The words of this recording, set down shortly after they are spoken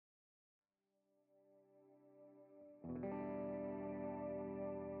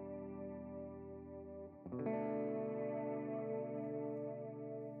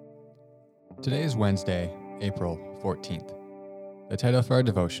Today is Wednesday, April 14th. The title for our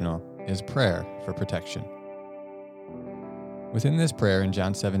devotional is Prayer for Protection. Within this prayer in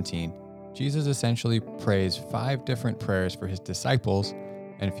John 17, Jesus essentially prays 5 different prayers for his disciples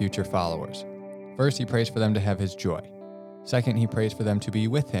and future followers. First, he prays for them to have his joy. Second, he prays for them to be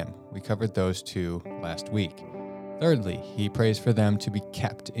with him. We covered those 2 last week. Thirdly, he prays for them to be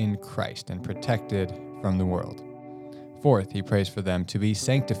kept in Christ and protected from the world. Fourth, he prays for them to be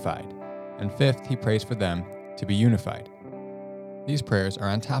sanctified. And fifth, he prays for them to be unified. These prayers are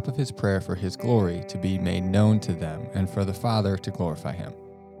on top of his prayer for his glory to be made known to them and for the Father to glorify him.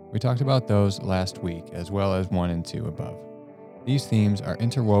 We talked about those last week, as well as 1 and 2 above. These themes are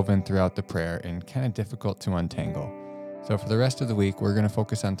interwoven throughout the prayer and kind of difficult to untangle. So for the rest of the week, we're going to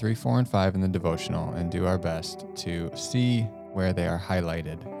focus on 3, 4, and 5 in the devotional and do our best to see where they are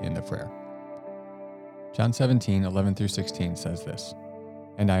highlighted in the prayer. John 17, 11 through 16 says this,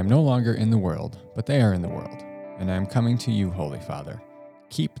 "And I am no longer in the world, but they are in the world. And I am coming to you, Holy Father.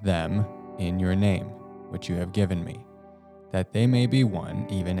 Keep them in your name, which you have given me, that they may be one,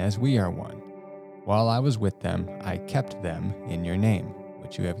 even as we are one. While I was with them, I kept them in your name,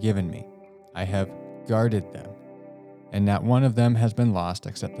 which you have given me. I have guarded them, and not one of them has been lost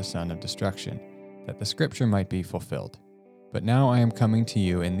except the son of destruction, that the scripture might be fulfilled. But now I am coming to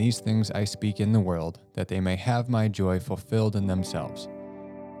you, and these things I speak in the world, that they may have my joy fulfilled in themselves.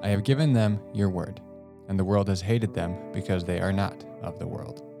 I have given them your word, and the world has hated them because they are not of the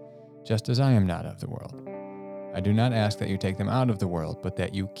world, just as I am not of the world. I do not ask that you take them out of the world, but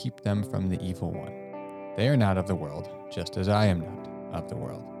that you keep them from the evil one. They are not of the world, just as I am not of the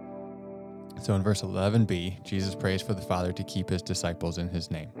world." So in verse 11b, Jesus prays for the Father to keep his disciples in his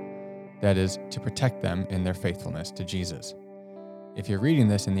name. That is, to protect them in their faithfulness to Jesus. If you're reading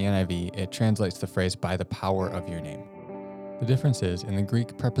this in the NIV, it translates the phrase, "by the power of your name." The difference is in the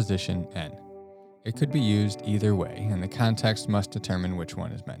Greek preposition en. It could be used either way, and the context must determine which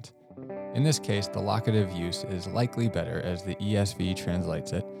one is meant. In this case, the locative use is likely better as the ESV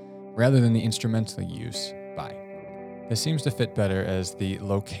translates it, rather than the instrumental use, by. This seems to fit better as the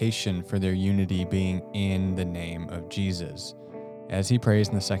location for their unity being in the name of Jesus, as he prays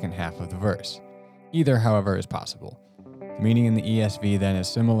in the second half of the verse. Either, however, is possible. The meaning in the ESV then is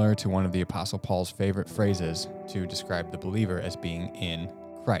similar to one of the Apostle Paul's favorite phrases to describe the believer as being in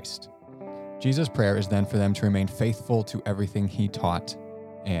Christ. Jesus' prayer is then for them to remain faithful to everything he taught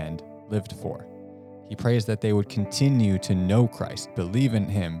and lived for. He prays that they would continue to know Christ, believe in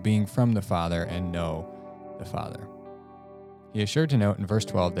him, being from the Father, and know the Father. He is sure to note in verse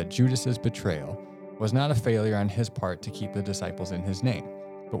 12 that Judas's betrayal was not a failure on his part to keep the disciples in his name,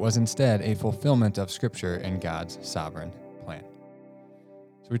 but was instead a fulfillment of Scripture and God's sovereign plan.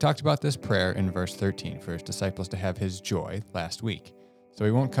 So we talked about this prayer in verse 13 for his disciples to have his joy last week, so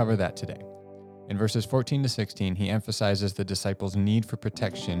we won't cover that today. In verses 14 to 16, he emphasizes the disciples' need for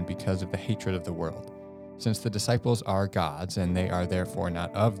protection because of the hatred of the world. Since the disciples are God's and they are therefore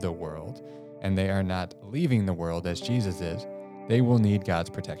not of the world, and they are not leaving the world as Jesus is, they will need God's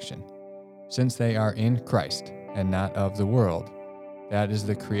protection. Since they are in Christ and not of the world, that is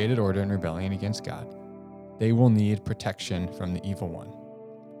the created order in rebellion against God, they will need protection from the evil one.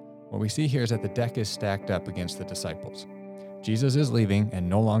 What we see here is that the deck is stacked up against the disciples. Jesus is leaving and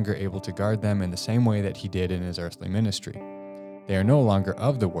no longer able to guard them in the same way that he did in his earthly ministry. They are no longer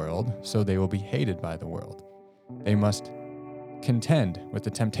of the world, so they will be hated by the world. They must contend with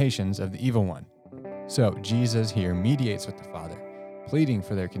the temptations of the evil one. So Jesus here mediates with the Father, pleading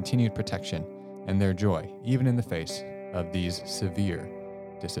for their continued protection and their joy, even in the face of these severe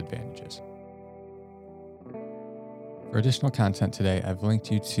disadvantages. For additional content today, I've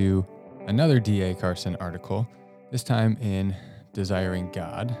linked you to another D.A. Carson article, this time in Desiring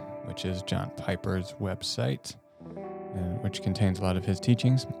God, which is John Piper's website, which contains a lot of his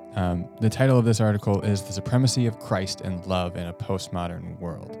teachings. The title of this article is "The Supremacy of Christ and Love in a Postmodern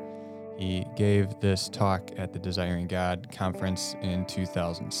World." He gave this talk at the Desiring God conference in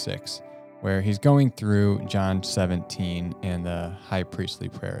 2006, where he's going through John 17 and the high priestly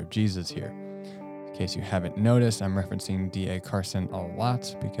prayer of Jesus here. In case you haven't noticed, I'm referencing D.A. Carson a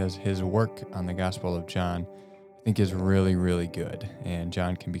lot because his work on the Gospel of John I think is really, really good, and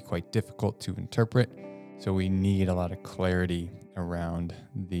John can be quite difficult to interpret, so we need a lot of clarity around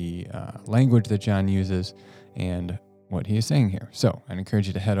the language that John uses and what he is saying here. So I'd encourage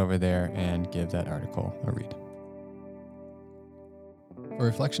you to head over there and give that article a read. For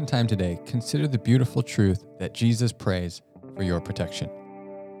reflection time today, consider the beautiful truth that Jesus prays for your protection.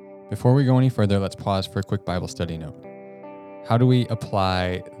 Before we go any further, let's pause for a quick Bible study note. How do we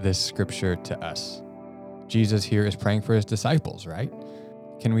apply this scripture to us? Jesus here is praying for his disciples, right?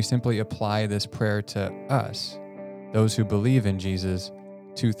 can we simply apply this prayer to us, those who believe in Jesus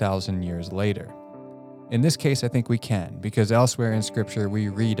 2,000 years later? In this case, I think we can, because elsewhere in Scripture we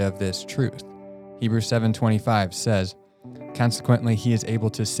read of this truth. Hebrews 7:25 says, "Consequently, he is able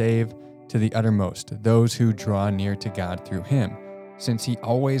to save to the uttermost those who draw near to God through him, since he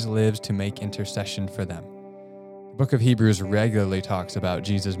always lives to make intercession for them." The book of Hebrews regularly talks about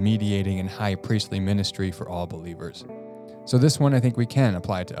Jesus mediating and high priestly ministry for all believers. So this one I think we can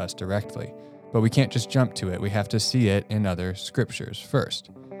apply to us directly, but we can't just jump to it. We have to see it in other scriptures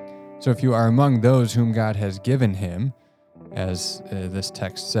first. So if you are among those whom God has given him, as this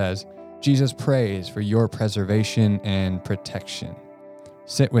text says, Jesus prays for your preservation and protection.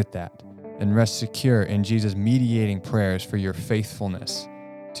 Sit with that and rest secure in Jesus' mediating prayers for your faithfulness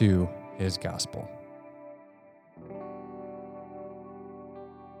to his gospel.